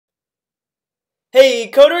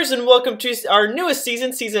Hey coders, and welcome to our newest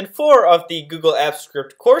season, Season 4 of the Google Apps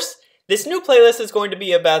Script course. This new playlist is going to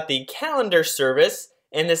be about the calendar service,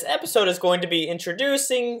 and this episode is going to be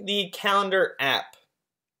introducing the calendar app.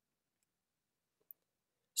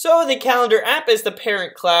 So the calendar app is the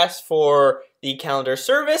parent class for the calendar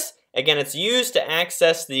service. Again, it's used to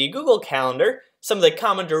access the Google Calendar. Some of the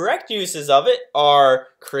common direct uses of it are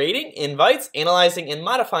creating invites, analyzing and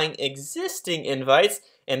modifying existing invites,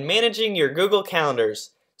 and managing your Google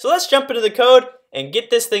Calendars. So let's jump into the code and get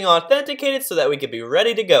this thing authenticated so that we can be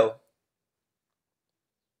ready to go.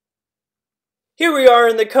 Here we are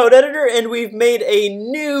in the code editor, and we've made a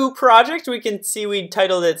new project. We can see we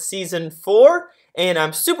titled it Season 4. And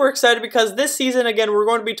I'm super excited because this season, again, we're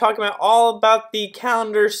going to be talking about all about the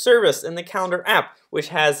calendar service and the calendar app, which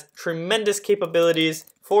has tremendous capabilities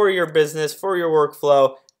for your business, for your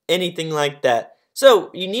workflow, anything like that.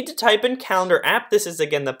 So you need to type in calendar app. This is,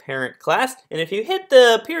 again, the parent class. And if you hit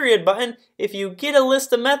the period button, if you get a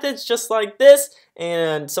list of methods just like this,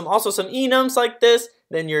 and also some enums like this,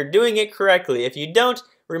 then you're doing it correctly. If you don't,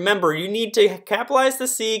 remember, you need to capitalize the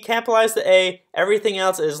C, capitalize the A. Everything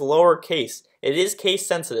else is lowercase. It is case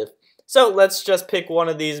sensitive. So let's just pick one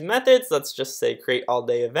of these methods. Let's just say create all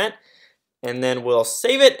day event, and then we'll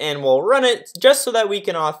save it and we'll run it just so that we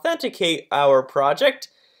can authenticate our project.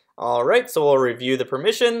 All right, so we'll review the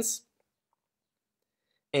permissions.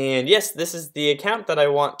 And yes, this is the account that I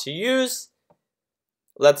want to use.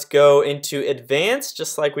 Let's go into advanced,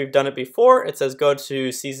 just like we've done it before. It says go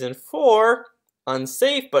to season 4,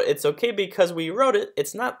 unsafe, but it's okay because we wrote it.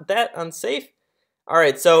 It's not that unsafe.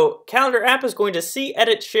 Alright, so calendar app is going to see,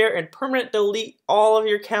 edit, share, and permanent delete all of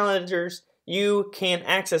your calendars you can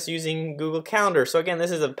access using Google Calendar. So again,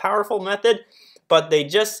 this is a powerful method, but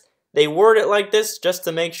they word it like this just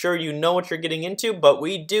to make sure you know what you're getting into, but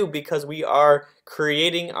we do because we are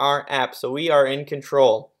creating our app, so we are in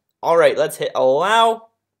control. Alright, let's hit allow.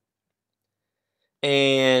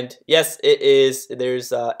 And yes,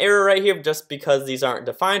 there's an error right here just because these aren't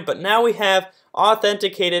defined, but now we have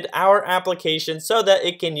authenticated our application so that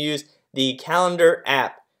it can use the calendar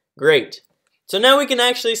app. Great. So now we can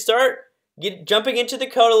actually start jumping into the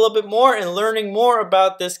code a little bit more and learning more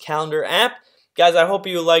about this calendar app. Guys, I hope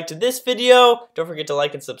you liked this video. Don't forget to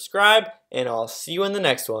like and subscribe, and I'll see you in the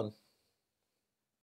next one.